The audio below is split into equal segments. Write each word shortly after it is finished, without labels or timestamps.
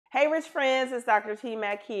Hey, rich friends, it's Dr.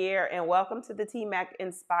 TMac here, and welcome to the TMac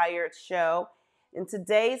Inspired Show. In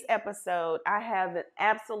today's episode, I have the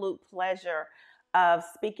absolute pleasure of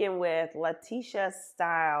speaking with LaTisha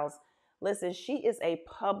Styles. Listen, she is a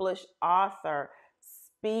published author,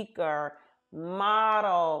 speaker,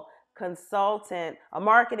 model, consultant, a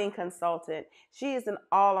marketing consultant. She is an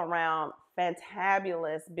all around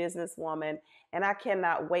fantabulous businesswoman, and I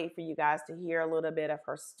cannot wait for you guys to hear a little bit of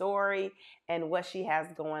her story and what she has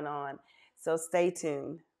going on. So stay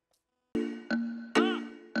tuned.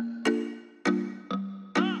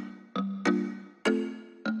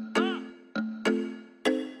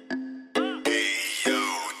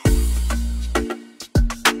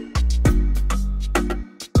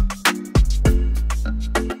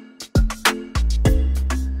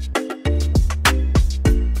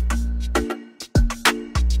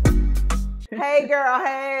 Hey girl,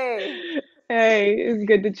 hey. Hey, it's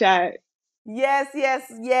good to chat. Yes,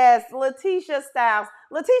 yes, yes. LaTisha Styles.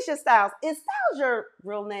 LaTisha Styles. Is Styles your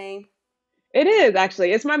real name? It is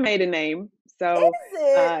actually. It's my maiden name. So, Is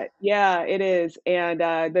it? yeah, it is. And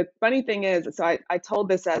the funny thing is, so I told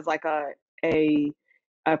this as like a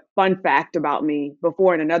a fun fact about me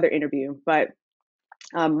before in another interview, but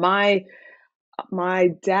my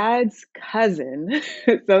dad's cousin,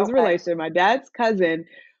 so it's a Okay. relation. My dad's cousin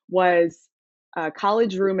was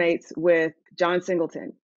college roommates with John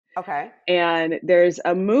Singleton, Okay. and there's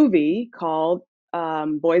a movie called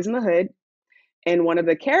Boys in the Hood. And one of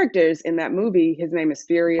the characters in that movie, his name is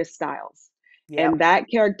Furious Styles. And Yep. that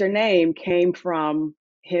character name came from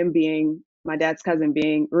him being my dad's cousin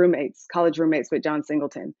being roommates, college roommates with John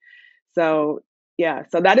Singleton. So yeah,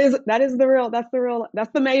 so that's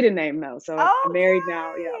the maiden name though. So I'm married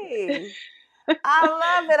now. Yeah. Okay. I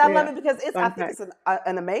love it. I love Yeah. it because I Fun think fact. it's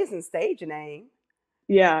an amazing stage name.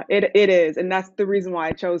 Yeah, it is. And that's the reason why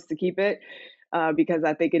I chose to keep it. Because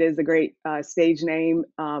I think it is a great stage name.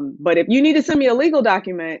 But if you need to send me a legal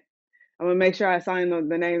document, I'm gonna make sure I sign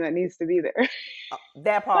the name that needs to be there.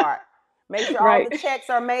 That part. Make sure all Right. the checks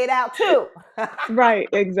are made out too. Right.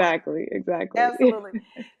 Exactly. Exactly. Absolutely.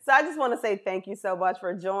 So I just want to say thank you so much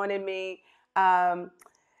for joining me um,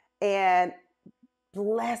 and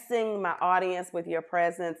blessing my audience with your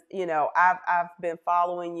presence. You know, I've been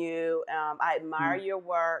following you. I admire Mm, your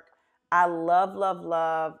work. I love, love,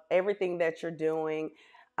 love everything that you're doing,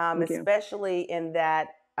 thank you. especially in that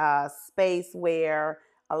space where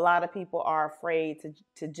a lot of people are afraid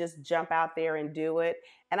to just jump out there and do it.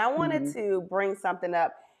 And I wanted Hmm. to bring something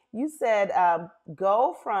up. You said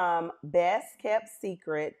go from best kept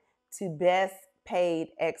secret to best paid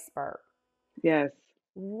expert. Yes.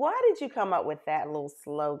 Why did you come up with that little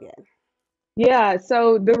slogan? Yeah.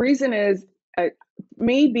 So the reason is uh,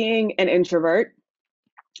 me being an introvert,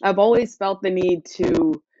 I've always felt the need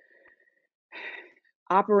to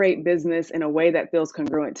operate business in a way that feels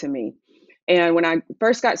congruent to me. And when I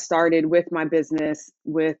first got started with my business,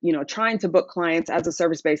 with trying to book clients as a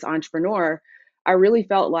service-based entrepreneur, I really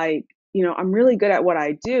felt like I'm really good at what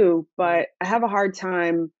I do, but I have a hard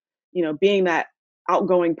time, being that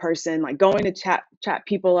outgoing person, like going to chat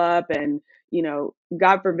people up, and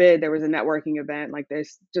God forbid there was a networking event, like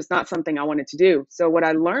there's just not something I wanted to do. So what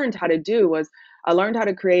I learned how to do was I learned how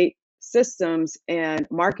to create systems and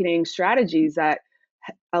marketing strategies that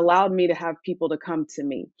allowed me to have people to come to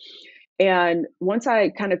me. And once I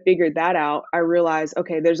kind of figured that out, I realized,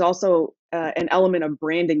 okay, there's also an element of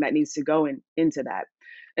branding that needs to go into that.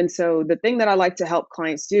 And so the thing that I like to help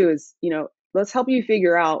clients do is, let's help you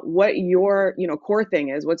figure out what your, core thing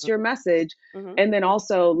is, what's your message, Mm-hmm. and then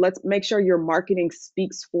also let's make sure your marketing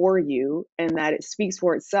speaks for you and that it speaks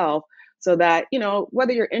for itself, so that,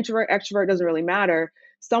 whether you're introvert, extrovert, doesn't really matter.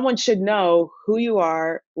 Someone should know who you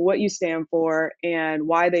are, what you stand for, and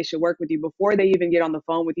why they should work with you before they even get on the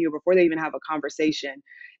phone with you, before they even have a conversation.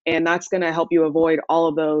 And that's going to help you avoid all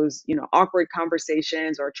of those, awkward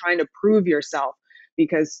conversations or trying to prove yourself,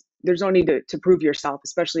 because there's no need to prove yourself,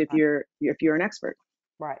 especially if you're an expert.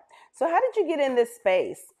 Right. So how did you get in this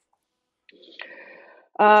space?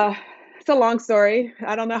 Uh, it's a long story.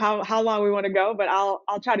 I don't know how long we want to go, but I'll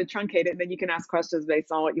try to truncate it, and then you can ask questions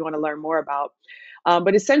based on what you want to learn more about.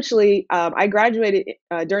 But essentially, I graduated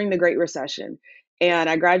during the Great Recession, and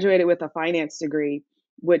I graduated with a finance degree,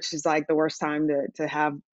 which is like the worst time to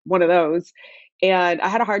have one of those. And I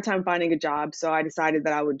had a hard time finding a job, so I decided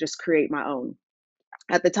that I would just create my own.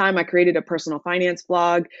 At the time, I created a personal finance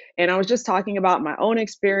blog, and I was just talking about my own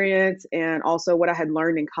experience and also what I had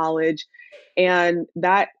learned in college. And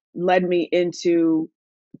that led me into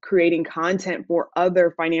creating content for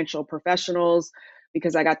other financial professionals,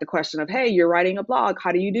 because I got the question of, hey, you're writing a blog.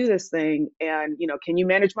 How do you do this thing? And, can you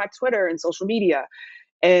manage my Twitter and social media?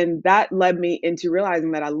 And that led me into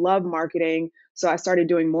realizing that I love marketing. So I started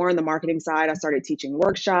doing more on the marketing side. I started teaching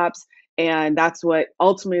workshops. And that's what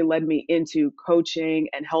ultimately led me into coaching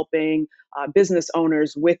and helping business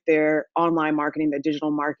owners with their online marketing, their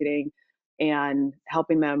digital marketing, and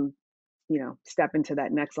helping them, step into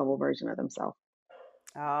that next level version of themselves.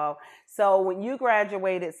 Oh, so when you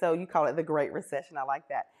graduated, so you call it the Great Recession. I like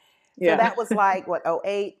that. So Yeah. that was like what,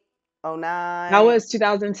 08, oh That nine, was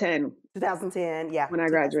 2010 2010. Yeah, when I 2000.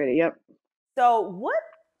 graduated. Yep. So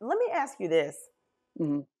let me ask you this.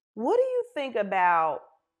 Hmm. What do you think about,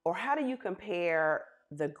 or how do you compare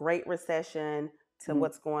the Great Recession to Hmm.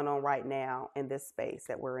 what's going on right now in this space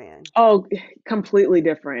that we're in? Oh, completely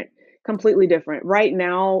different. Completely different. Right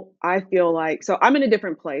now, I feel like, so I'm in a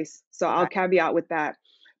different place. So I'll Okay. caveat with that.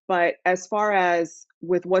 But as far as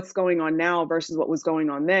with what's going on now versus what was going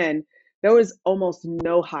on then, there was almost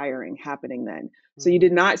no hiring happening then. So you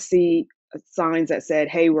did Mm-hmm. not see signs that said,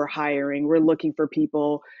 hey, we're hiring, we're looking for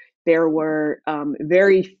people. There were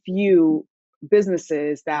very few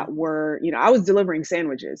businesses that were, I was delivering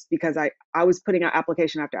sandwiches because I was putting out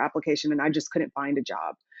application after application and I just couldn't find a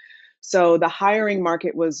job. So the hiring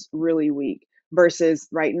market was really weak versus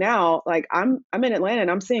right now, like I'm in Atlanta and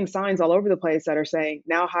I'm seeing signs all over the place that are saying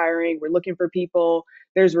now hiring, we're looking for people.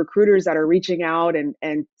 There's recruiters that are reaching out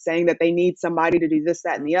and saying that they need somebody to do this,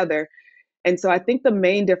 that, and the other. And so I think the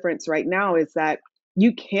main difference right now is that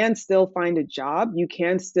you can still find a job. You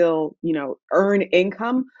can still, earn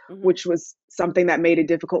income, Mm-hmm. which was something that made it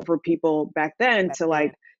difficult for people back then Back to then, like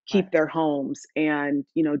right? keep their homes and,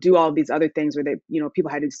 do all these other things where they,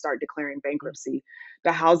 people had to start declaring bankruptcy.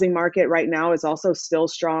 The housing market right now is also still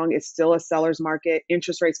strong. It's still a seller's market.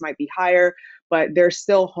 Interest rates might be higher, but there's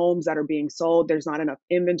still homes that are being sold. There's not enough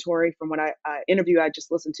inventory. From what interview I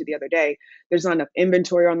just listened to the other day, there's not enough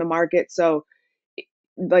inventory on the market. So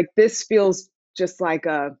like this feels just like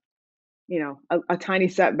a tiny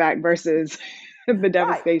setback versus the Right.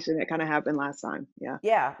 devastation that kind of happened last time. Yeah.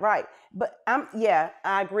 Yeah, right. But yeah,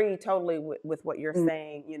 I agree totally with what you're Mhm.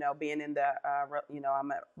 saying. Being in the,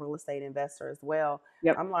 I'm a real estate investor as well.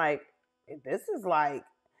 Yep. I'm like, this is like,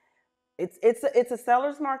 it's a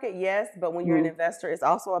seller's market, yes, but when you're an Hmm. investor, it's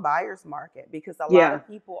also a buyer's market because a lot Yeah. of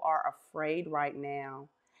people are afraid right now,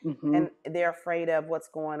 Hmm. and they're afraid of what's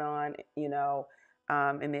going on, in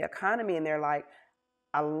the economy, and they're like,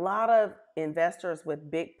 a lot of investors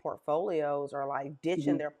with big portfolios are like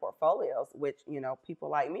ditching Hmm. their portfolios, which, people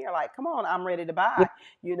like me are like, come on, I'm ready to Yeah.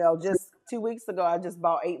 buy. Just 2 weeks ago, I just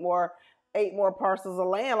bought eight more parcels of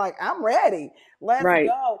land. Like, I'm ready. Let's Right.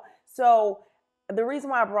 go. So the reason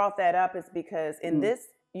why I brought that up is because in Hmm. this,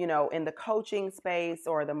 in the coaching space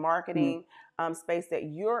or the Hmm. marketing space that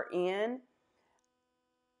you're in,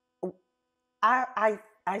 I I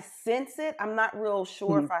I sense it. I'm not real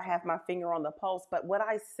sure Hmm. if I have my finger on the pulse, but what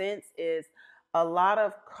I sense is a lot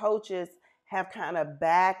of coaches have kind of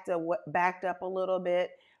backed up a little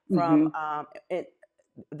bit from Hmm.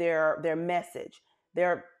 their message.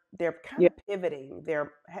 They're they're kind Yeah. of pivoting.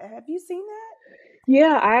 Have you seen that?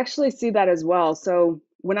 Yeah, I actually see that as well. So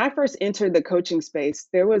when I first entered the coaching space,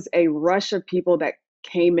 there was a rush of people that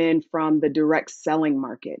came in from the direct selling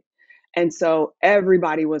market. And so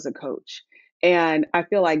everybody was a coach. And I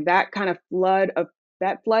feel like that flood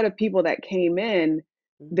of people that came in,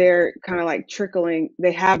 Hmm. they're kind of like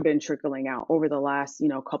they have been trickling out over the last,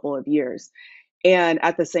 couple of years. And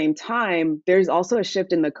at the same time, there's also a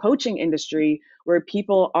shift in the coaching industry where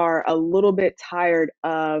people are a little bit tired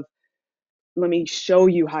of let me show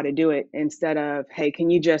you how to do it instead of, hey, can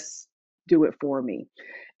you just do it for me?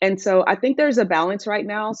 And so I think there's a balance right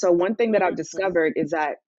now. So one thing that I've discovered is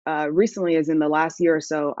that recently, is in the last year or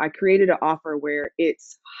so, I created an offer where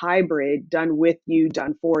it's hybrid, done with you,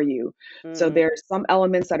 done for you. So Mm-hmm. there's some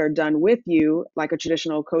elements that are done with you, like a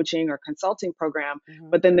traditional coaching or consulting program, Hmm.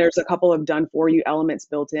 but then there's a couple of done for you elements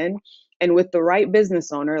built in. And with the right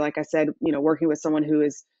business owner, like I said, working with someone who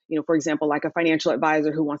is, for example, like a financial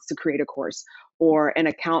advisor who wants to create a course, or an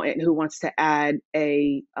accountant who wants to add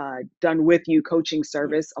a done with you coaching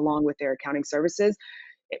service along with their accounting services,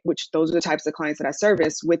 which those are the types of clients that I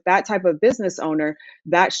service. With that type of business owner,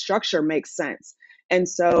 that structure makes sense. And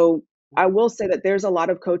so I will say that there's a lot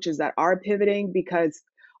of coaches that are pivoting because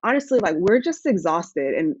honestly, like we're just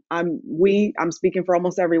exhausted. And I'm speaking for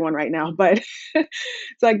almost everyone right now, but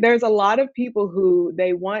it's like there's a lot of people who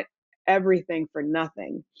they want everything for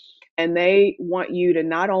nothing. And they want you to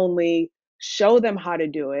not only show them how to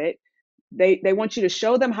do it, they want you to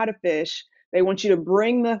show them how to fish. They want you to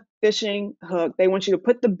bring the fishing hook. They want you to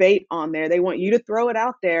put the bait on there. They want you to throw it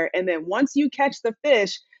out there. And then once you catch the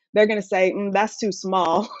fish, they're going to say, that's too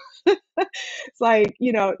small. It's like,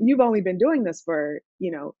 you've only been doing this for,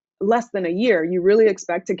 less than a year. You really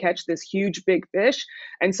expect to catch this huge, big fish.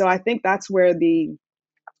 And so I think that's where the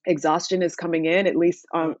exhaustion is coming in, at least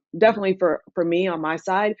definitely for me on my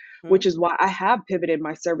side, which Mm-hmm. is why I have pivoted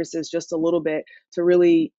my services just a little bit to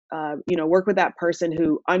really, work with that person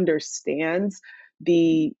who understands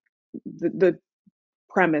the the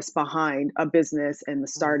premise behind a business and the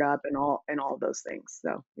Mm-hmm. startup and all of those things.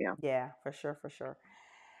 So yeah. Yeah, for sure, for sure.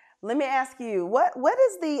 Let me ask you, what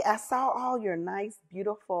is the I saw all your nice,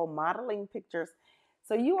 beautiful modeling pictures.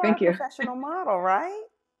 So you are a Thank you. professional model, right?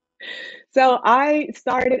 So I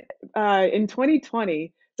started in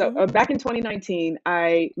 2020. So Mm-hmm. back in 2019,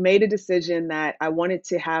 I made a decision that I wanted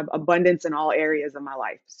to have abundance in all areas of my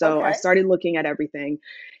life. So I Okay. started looking at everything,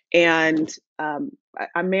 and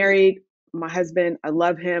I'm married. My husband, I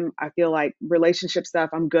love him. I feel like relationship stuff,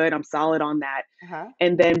 I'm good. I'm solid on that. Uh-huh.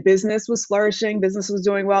 And then business was flourishing. Business was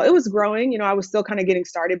doing well. It was growing. I was still kind of getting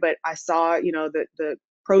started, but I saw, the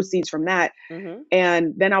proceeds from that. Mm-hmm.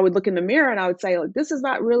 And then I would look in the mirror and I would say, like, this is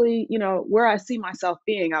not really, where I see myself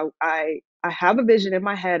being. I have a vision in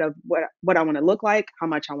my head of what I want to look like, how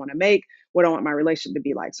much I want to make, what I want my relationship to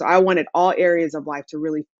be like. So I wanted all areas of life to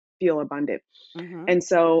really feel abundant. Mm-hmm. And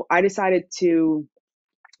so I decided to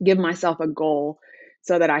give myself a goal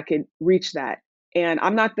so that I could reach that. And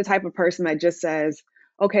I'm not the type of person that just says,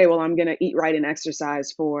 okay, well, I'm going to eat right and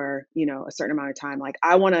exercise for, a certain amount of time. Like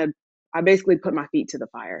I basically put my feet to the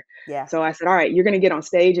fire. Yeah. So I said, all right, you're going to get on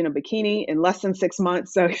stage in a bikini in less than 6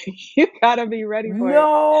 months. So you got to be ready for it.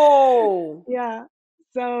 No. Yeah.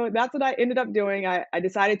 So that's what I ended up doing. I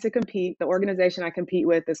decided to compete. The organization I compete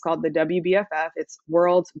with is called the WBFF. It's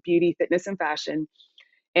World Beauty, Fitness, and Fashion.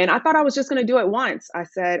 And I thought I was just going to do it once. I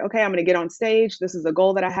said, okay, I'm going to get on stage. This is a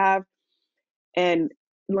goal that I have. And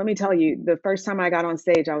let me tell you, the first time I got on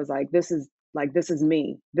stage, I was like, this is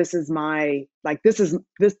me. This is my, like, this is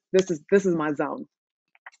my zone.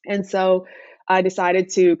 And so I decided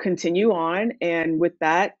to continue on. And with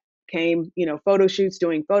that came, photo shoots,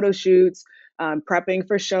 doing photo shoots, prepping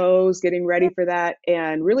for shows, getting ready for that,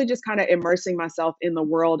 and really just kind of immersing myself in the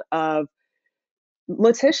world of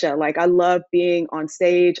LaTisha. Like, I love being on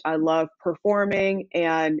stage. I love performing,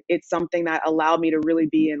 and it's something that allowed me to really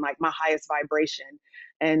be in like my highest vibration.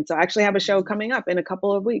 And so I actually have a show coming up in a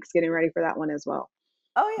couple of weeks, getting ready for that one as well.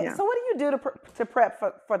 Oh yeah. Yeah. So what do you do to prep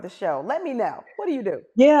for the show? Let me know. What do you do?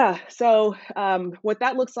 Yeah. So what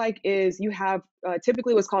that looks like is you have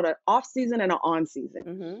typically what's called an off season and an on season.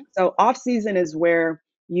 Mm-hmm. So off season is where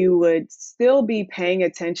you would still be paying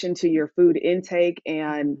attention to your food intake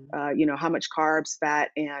and Mm-hmm. how much carbs, fat,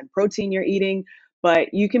 and protein you're eating,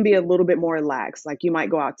 but you can be a little bit more lax. Like you might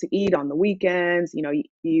go out to eat on the weekends.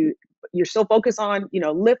 You're still focused on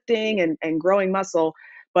lifting and growing muscle,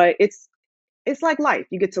 but it's like life.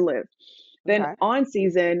 You get to live. Then Okay. on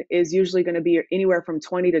season is usually going to be anywhere from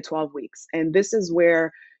 20 to 12 weeks. And this is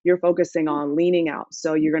where you're focusing Whew. on leaning out.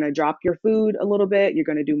 So you're going to drop your food a little bit, you're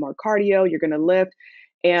going to do more cardio, you're going to lift.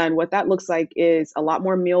 And what that looks like is a lot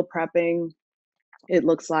more meal prepping. It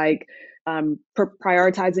looks like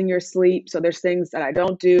prioritizing your sleep. So there's things that I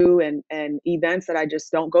don't do and events that I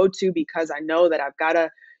just don't go to because I know that I've got to,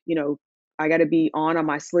 you know, I got to be on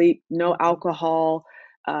my sleep, no Mm-hmm. alcohol,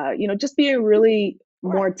 just being really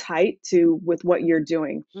Right. more tight to with what you're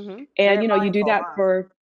doing. Mm-hmm. And Very you do mindful, that huh?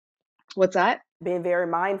 for what's that? Being very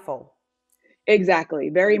mindful. Exactly.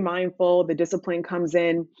 Very mindful. The discipline comes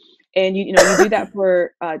in. And you do that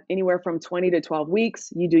for anywhere from 20 to 12 weeks.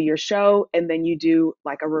 You do your show and then you do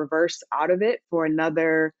like a reverse out of it for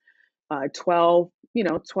another 12,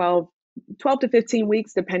 12 to 15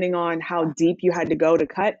 weeks, depending on how Wow. deep you had to go to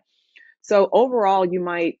cut. So overall, you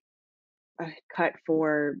might uh, cut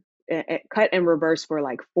for cut and reverse for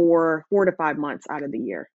like 4 to 5 months out of the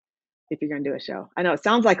year if you're going to do a show. I know it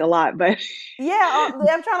sounds like a lot, but Yeah,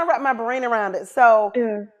 I'm trying to wrap my brain around it. So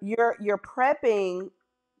yeah. you're prepping,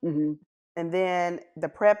 Hmm. and then the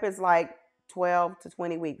prep is like 12 to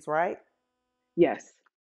 20 weeks, right? Yes.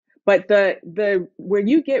 But the where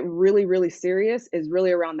you get really, really serious is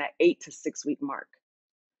really around that 8 to 6 week mark.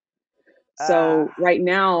 Uh, So right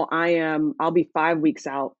now I'll be 5 weeks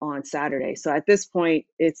out on Saturday. So at this point,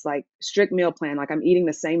 it's like strict meal plan. Like I'm eating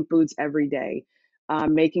the same foods every day,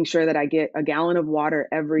 making sure that I get a gallon of water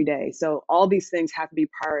every day. So all these things have to be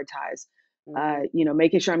prioritized. mhm.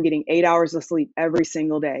 Making sure I'm getting 8 hours of sleep every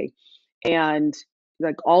single day. And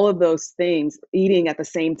like all of those things, eating at the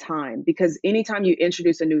same time, because anytime you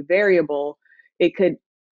introduce a new variable, it could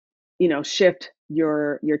shift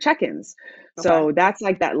your check-ins. Okay. So that's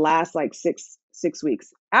like that last like six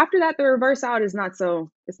weeks. After that, the reverse out is not so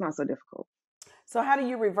it's not so difficult. So how do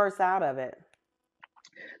you reverse out of it?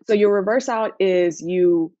 So your reverse out is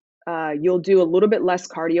you'll do a little bit less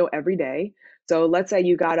cardio every day. So let's say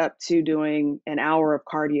you got up to doing an hour of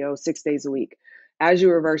cardio 6 days a week. As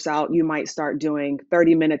you reverse out, you might start doing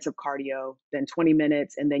 30 minutes of cardio, then 20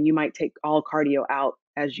 minutes, and then you might take all cardio out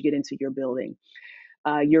as you get into your building.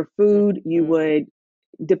 Your food, you Mm-hmm. would,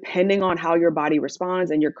 depending on how your body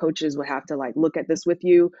responds, and your coaches would have to like look at this with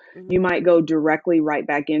you, you Mm-hmm. might go directly right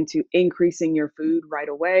back into increasing your food right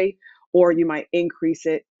away, or you might increase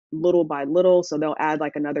it little by little. So they'll add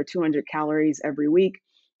like another 200 calories every week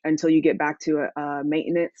until you get back to a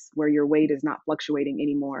maintenance where your weight is not fluctuating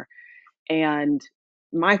anymore. And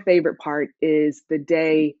my favorite part is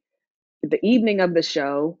the evening of the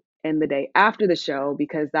show and the day after the show,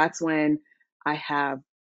 because that's when I have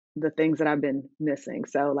the things that I've been missing.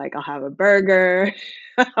 So like I'll have a burger,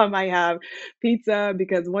 I might have pizza,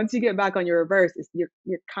 because once you get back on your reverse, you're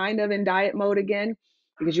kind of in diet mode again,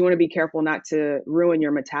 because you want to be careful not to ruin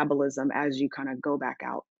your metabolism as you kind of go back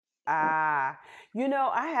out. So, Ah,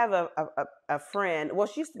 I have a friend. Well,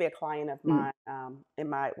 she used to be a client of mm, mine. In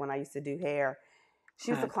my when I used to do hair,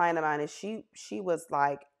 she was a uh, client of mine, and she was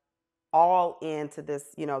like all into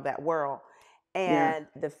this, that world, yeah, and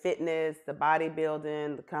the fitness, the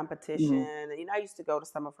bodybuilding, the competition. mm, And, I used to go to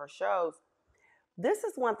some of her shows. This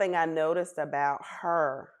is one thing I noticed about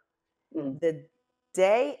her. mm, The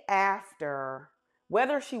day after,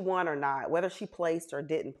 whether she won or not, whether she placed or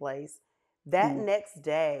didn't place, that mm, next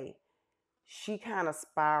day she kind of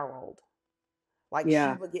spiraled. Like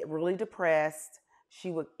she yeah, would get really depressed.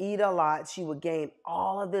 She would eat a lot. She would gain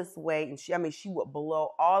all of this weight. And she would blow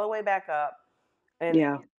all the way back up and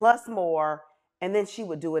yeah, plus more. And then she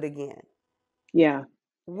would do it again. yeah.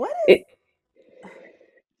 What is, It,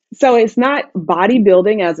 So it's not,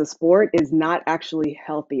 bodybuilding as a sport is not actually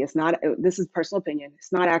healthy. It's not, this is personal opinion.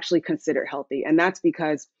 It's not actually considered healthy. And that's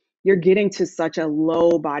because you're getting to such a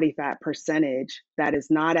low body fat percentage that is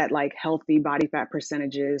not at like healthy body fat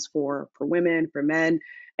percentages for women, for men.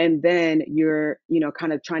 And then you're,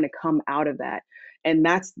 kind of trying to come out of that. And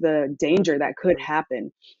that's the danger that could mm,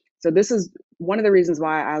 happen. So this is one of the reasons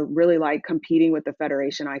why I really like competing with the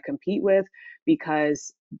federation I compete with,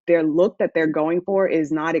 because their look that they're going for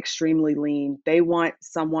is not extremely lean. They want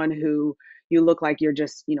someone who you look like you're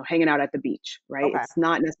just, hanging out at the beach, right? okay. It's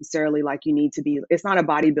not necessarily like you need to be, it's not a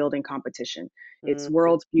bodybuilding competition. It's Mm,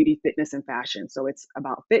 world's beauty, fitness, and fashion. So it's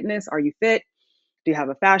about fitness. Are you fit? Do you have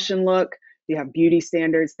a fashion look? Do you have beauty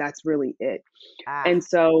standards? That's really it. ah, And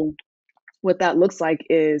so what that looks like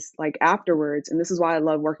is like afterwards, and this is why I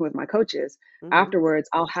love working with my coaches. mm-hmm, Afterwards,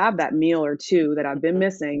 I'll have that meal or two that I've been mm-hmm,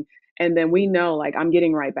 missing. And then we know like I'm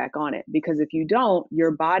getting right back on it, because if you don't,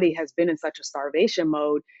 your body has been in such a starvation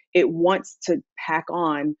mode. It wants to pack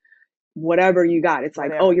on whatever you got. It's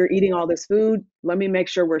like, oh, whatever. you're eating all this food. Let me make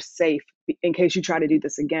sure we're safe in case you try to do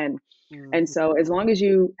this again. And Mm-hmm. so as long as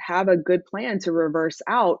you have a good plan to reverse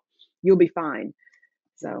out, you'll be fine.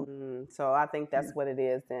 So, So I think yeah. that's what it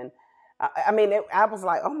is. Then, I was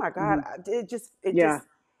like, oh my god, Mhm. it just, Yeah.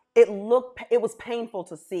 it was painful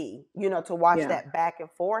to see, to watch Yeah. that back and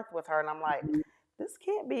forth with her, and I'm like, Mhm. this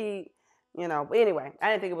can't be, But anyway, I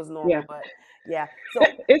didn't think it was normal, Yeah. but yeah. So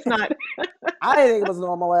It's not. I didn't think it was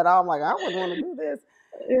normal at all. I'm like, I wouldn't want to do this.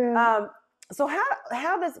 Yeah. Um, so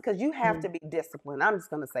how does, because you have Mm. to be disciplined. I'm just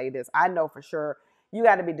gonna say this. I know for sure you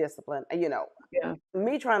got to be disciplined. Yeah.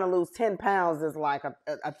 Me trying to lose 10 pounds is like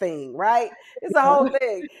a thing, right? It's a whole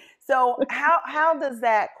thing. So how does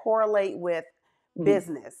that correlate with Mhm.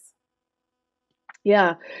 business?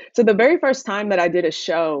 Yeah. So the very first time that I did a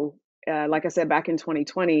show, like I said, back in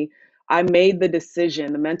 2020, I made the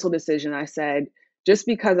decision, the mental decision. I said, just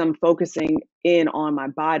because I'm focusing in on my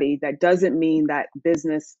body, that doesn't mean that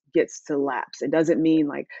business gets to lapse. It doesn't mean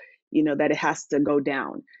like, that it has to go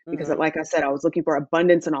down. Because, Mm-hmm. like I said, I was looking for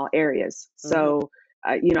abundance in all areas. Mm-hmm. So,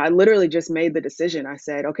 I literally just made the decision. I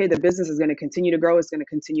said, okay, the business is going to continue to grow. It's going to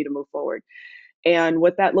continue to move forward. And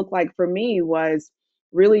what that looked like for me was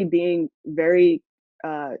really being very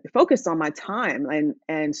focused on my time,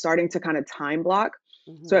 and starting to kind of time block.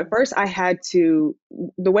 So at Mm-hmm. first, I had to.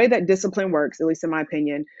 The way that discipline works, at least in my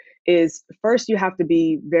opinion, is first you have to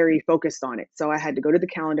be very focused on it. So I had to go to the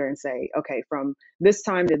calendar and say, okay, from this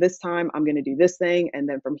time to this time, I'm going to do this thing, and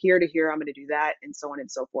then from here to here, I'm going to do that, and so on and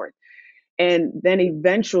so forth. And then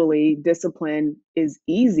eventually, discipline is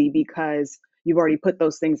easy because you've already put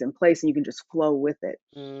those things in place and you can just flow with it.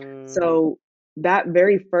 Mm. So, that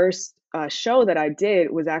very first show that I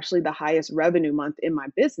did was actually the highest revenue month in my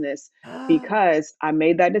business, because I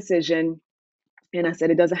made that decision and I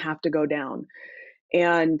said, it doesn't have to go down.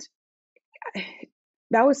 And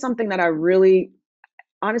that was something that I really,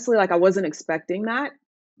 honestly, like I wasn't expecting that,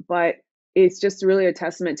 but it's just really a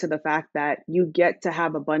testament to the fact that you get to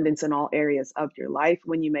have abundance in all areas of your life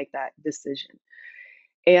when you make that decision.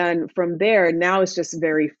 And from there, now it's just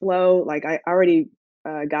very flow. Like I already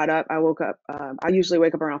got up. I woke up. I usually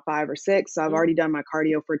wake up around 5 or 6. So I've Mm, already done my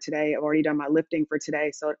cardio for today. I've already done my lifting for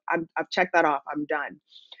today. So I've checked that off. I'm done.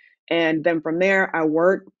 And then from there, I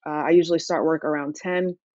work. I usually start work around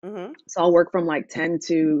 10. mm-hmm, So I'll work from like 10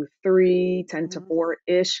 to 3, 10 to mm-hmm, 4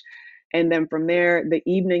 ish. And then from there, the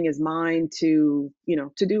evening is mine to,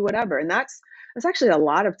 to do whatever. And that's actually a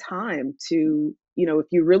lot of time to, if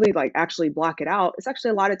you really like actually block it out, it's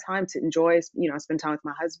actually a lot of time to enjoy, I spend time with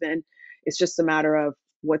my husband. It's just a matter of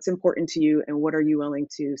what's important to you and what are you willing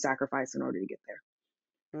to sacrifice in order to get there.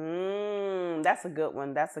 That's a good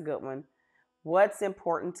one. That's a good one. What's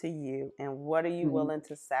important to you and what are you Mhm. willing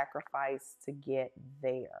to sacrifice to get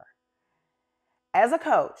there? As a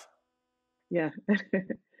coach, Yeah.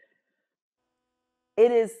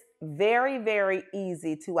 it is very, very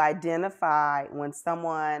easy to identify when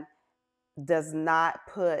someone does not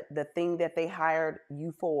put the thing that they hired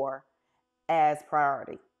you for as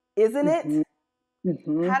priority, isn't it? hmm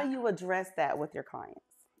hmm How do you address that with your clients?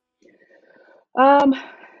 Um,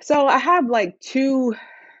 so I have like two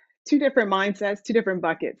different mindsets, two different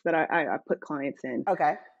buckets that I put clients in.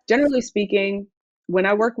 Okay. Generally speaking, when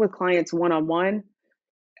I work with clients one on one,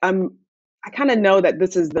 I'm I kind of know that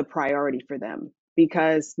this is the priority for them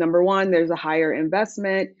because number one, there's a higher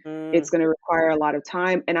investment. It's Mm, going to require a lot of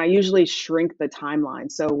time, and I usually shrink the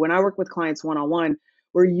timeline. So when I work with clients one on one,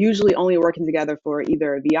 we're usually only working together for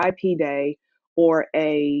either a VIP day or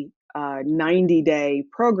a 90-day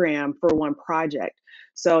program for one project.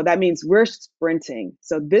 So that means we're sprinting.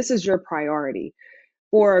 So this is your priority.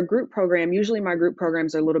 For a group program, usually my group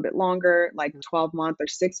programs are a little bit longer, like 12-month or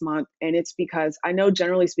 6-month. And it's because I know,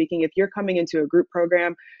 generally speaking, if you're coming into a group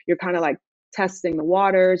program, you're kind of like testing the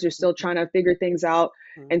waters, you're still trying to figure things out.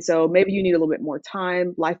 mm, And so maybe you need a little bit more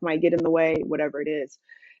time, life might get in the way, whatever it is.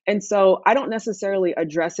 And so I don't necessarily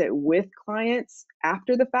address it with clients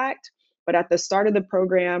after the fact, but at the start of the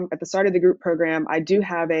program, at the start of the group program, I do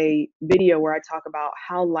have a video where I talk about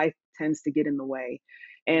how life tends to get in the way.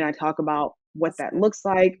 And mm. I talk about what That's that good. looks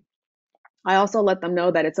like. I also let them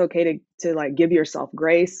know that it's okay to like give yourself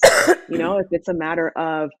grace. If it's a matter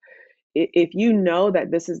of if you know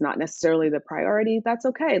that this is not necessarily the priority, that's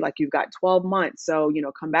okay. Like you've got 12 months. So,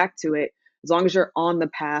 come back to it. As long as you're on the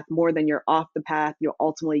path more than you're off the path, you'll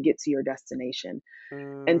ultimately get to your destination.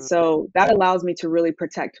 And Mm, so that allows me to really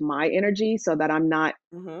protect my energy so that I'm not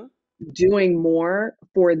mm-hmm, doing more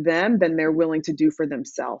for them than they're willing to do for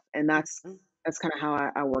themselves. And that's mm. that's kind of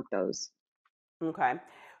how I work those. Okay.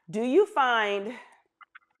 Do you find,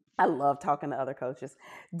 I love talking to other coaches.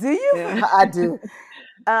 Do you, Yeah. I do.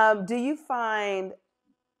 Do you find,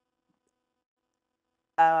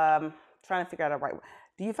 trying to figure out a right,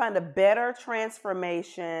 do you find a better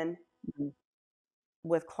transformation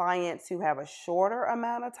with clients who have a shorter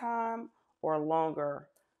amount of time or a longer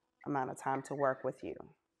amount of time to work with you?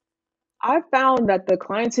 I've found that the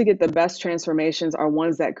clients who get the best transformations are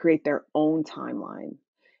ones that create their own timeline.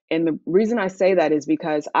 And the reason I say that is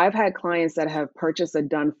because I've had clients that have purchased a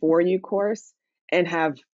done for you course and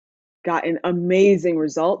have gotten amazing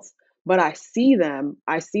results. But I see them,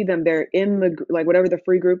 they're in like whatever the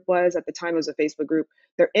free group was at the time, it was a Facebook group.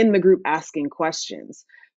 They're in the group asking questions.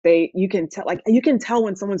 You can tell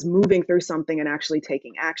when someone's moving through something and actually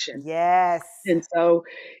taking action. Yes. And so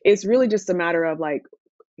it's really just a matter of like,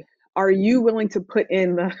 are you willing to put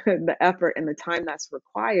in the the effort and the time that's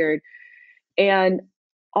required? And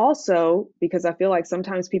also, because I feel like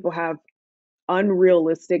sometimes people have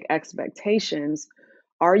unrealistic expectations,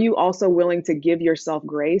 are you also willing to give yourself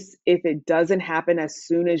grace if it doesn't happen as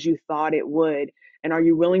soon as you thought it would? And are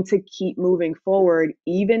you willing to keep moving forward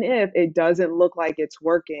even if it doesn't look like it's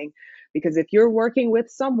working? Because if you're working with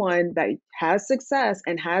someone that has success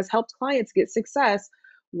and has helped clients get success,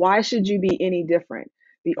 why should you be any different?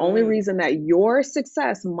 The only Mm. reason that your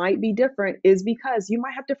success might be different is because you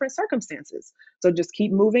might have different circumstances. So just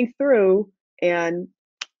keep moving through and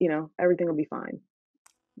everything will be fine.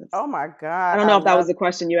 That's Oh my I God. don't I know if that was love the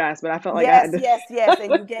question you asked, but I felt like I Yes, had to yes, yes.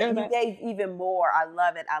 And you share gave that. even more. I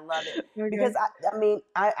love it. I love it. Because Okay. I mean,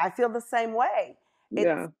 I feel the same way.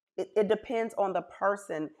 It's Yeah. it depends on the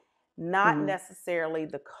person, not Mhm. necessarily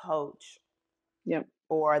the coach Yep.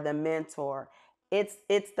 or the mentor. It's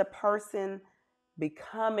the person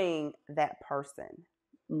becoming that person.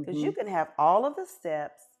 Because you Mhm. can have all of the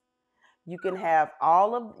steps, you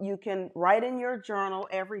can write in your journal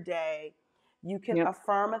every day. You can Yep.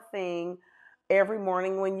 affirm a thing every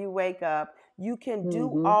morning when you wake up. You can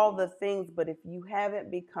do Mhm. all the things, but if you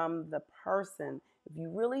haven't become the person, if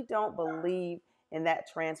you really don't believe in that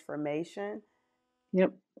transformation,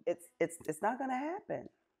 Yep. it's not going to happen.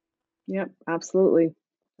 Yep. Absolutely.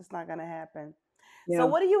 It's not going to happen. So, Yeah.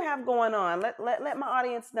 what do you have going on? Let my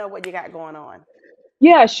audience know what you got going on.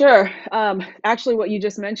 Yeah, sure. Actually, what you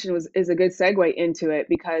just mentioned is a good segue into it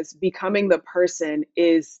because becoming the person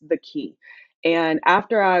is the key. And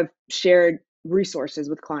after I've shared resources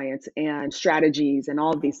with clients and strategies and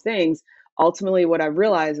all of these things, ultimately, what I've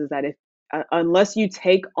realized is that if unless you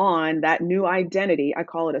take on that new identity, I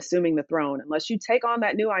call it assuming the throne. Unless you take on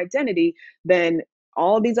that new identity, then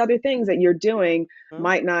all these other things that you're doing Mm-hmm.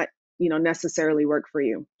 might not, necessarily work for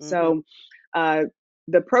you. Mm-hmm. So. Uh,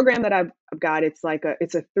 the program that I've got, it's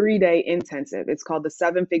a 3-day intensive. It's called the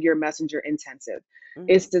 7-figure messenger intensive. Mm-hmm.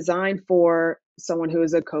 It's designed for someone who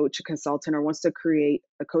is a coach, a consultant, or wants to create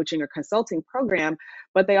a coaching or consulting program,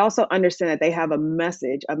 but they also understand that they have a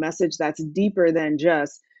message that's deeper than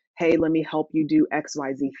just, hey, let me help you do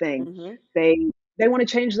XYZ thing. Mm-hmm. They they want to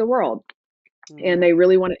change the world, and Mm-hmm. they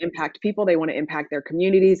really want to impact people, they want to impact their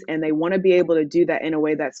communities, and they want to be able to do that in a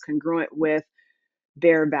way that's congruent with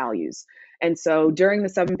their values. And so during the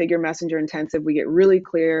 7-figure messenger intensive, we get really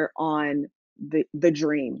clear on the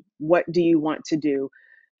dream. What do you want to do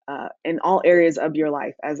in all areas of your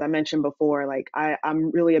life? As I mentioned before, like I'm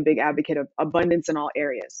really a big advocate of abundance in all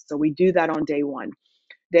areas. So we do that on day one.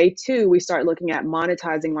 Day two, we start looking at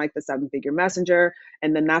monetizing like the 7-figure messenger.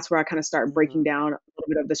 And then that's where I kind of start breaking down a little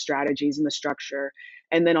bit of the strategies and the structure.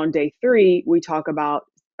 And then on day three, we talk about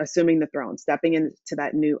assuming the throne, stepping into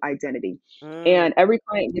that new identity. Mm. And every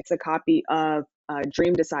client gets a copy of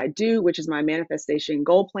Dream, Decide, Do, which is my manifestation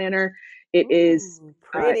goal planner. It is Ooh,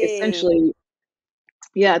 pretty. essentially,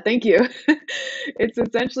 yeah, thank you. It's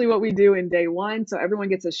essentially what we do in day one. So everyone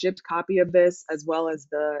gets a shipped copy of this, as well as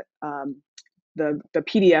the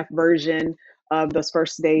PDF version of those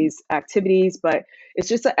first day's activities. But it's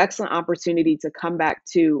just an excellent opportunity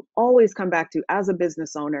to always come back to as a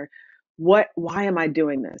business owner, why am I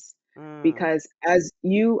doing this? Mm. Because as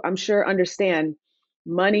you, I'm sure, understand,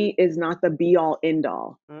 money is not the be all end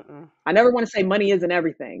all. Mm-mm. I never want to say money isn't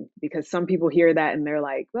everything because some people hear that and they're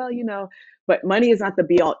like, well, but money is not the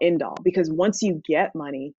be all end all because once you get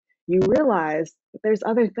money, you realize that there's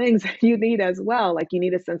other things that you need as well. Like you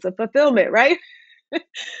need a sense of fulfillment, right?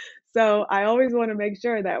 So I always want to make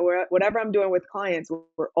sure that whatever I'm doing with clients,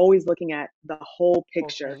 we're always looking at the whole Whole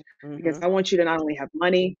picture thing. because Mm-hmm. I want you to not only have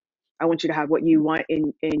money, I want you to have what you want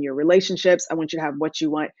in your relationships. I want you to have what you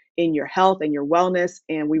want in your health and your wellness,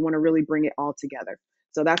 and we want to really bring it all together.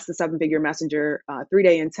 So that's the 7-figure messenger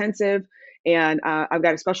 3-day intensive. And I've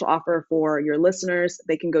got a special offer for your listeners.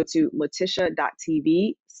 They can go to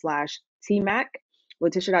latisha.tv/TMac,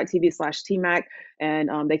 latisha.tv/TMac,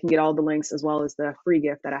 and they can get all the links as well as the free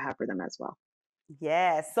gift that I have for them as well.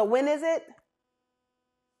 Yes. So when is it?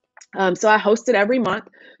 So I host it every month.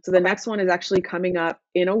 So the Okay. next one is actually coming up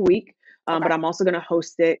in a week, but Okay. I'm also going to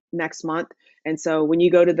host it next month. And so when you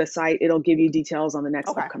go to the site, it'll give you details on the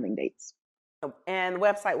next Okay. upcoming dates. And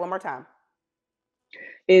website one more time.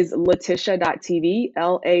 Is latisha.tv,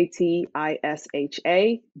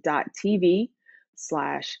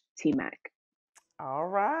 latisha.tv/TMac. All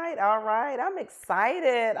right. All right. I'm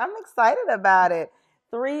excited. I'm excited about it.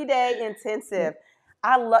 3-day Yep. intensive.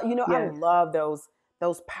 I Yes. love those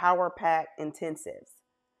power pack intensives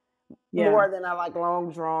Yeah. more than I like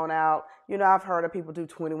long drawn out. I've heard of people do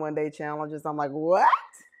 21-day challenges. I'm like, what?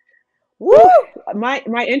 Woo! Whew, my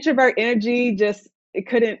introvert energy just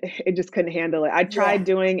couldn't handle it. I Yeah, tried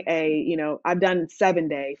doing I've done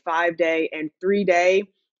 7-day, 5-day, and 3-day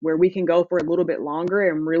where we can go for a little bit longer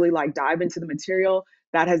and really like dive into the material.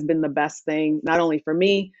 That has been the best thing, not only for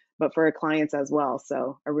me, but for our clients as well.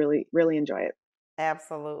 So I really, really enjoy it.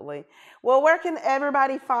 absolutely. Well, where can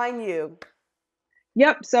everybody find you?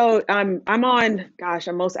 Yep. So I'm on, gosh,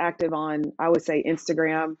 I'm most active on, I would say,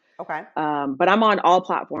 Instagram. Okay. But I'm on all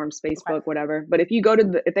platforms, Okay. Facebook, whatever. But if they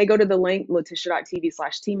go to the link,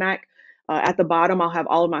 latisha.tv/TMac, at the bottom, I'll have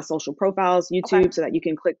all of my social profiles, Okay. YouTube, so that you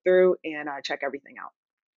can click through and check everything out.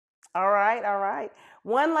 All right. All right.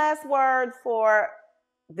 One last word for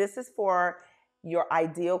this is for your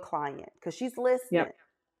ideal client because she's listening. Yep.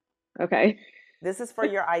 Okay. This is for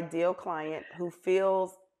your ideal client who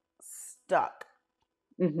feels stuck.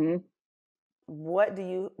 hmm What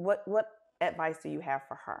advice do you have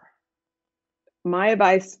for her? My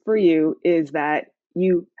advice for you is that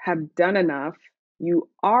you have done enough, you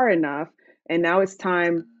are enough, and now it's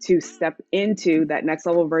time to step into that next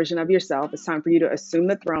level version of yourself. It's time for you to assume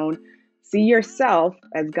the throne, see yourself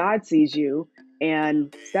as God sees you,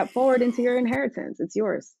 and step forward into your inheritance. It's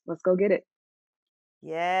yours. Let's go get it.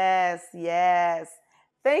 Yes, yes.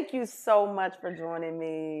 Thank you so much for joining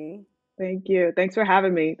me. Thank you. Thanks for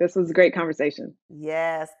having me. This was a great conversation.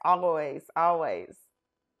 Yes, always, always.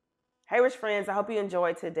 Hey, rich friends, I hope you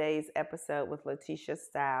enjoyed today's episode with LaTisha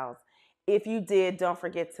Styles. If you did, don't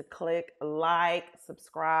forget to click like,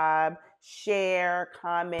 subscribe, share,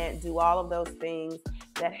 comment, do all of those things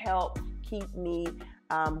that help keep me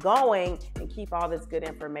going and keep all this good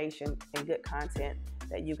information and good content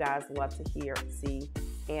that you guys love to hear, see,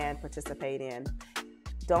 and participate in.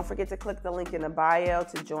 Don't forget to click the link in the bio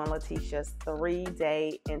to join LaTisha's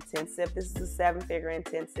 3-day intensive. This is a 7-figure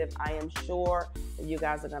intensive. I am sure that you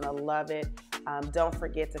guys are going to love it. Don't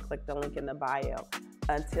forget to click the link in the bio.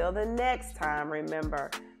 Until the next time, remember,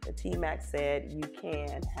 the TMac said you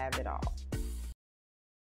can have it all.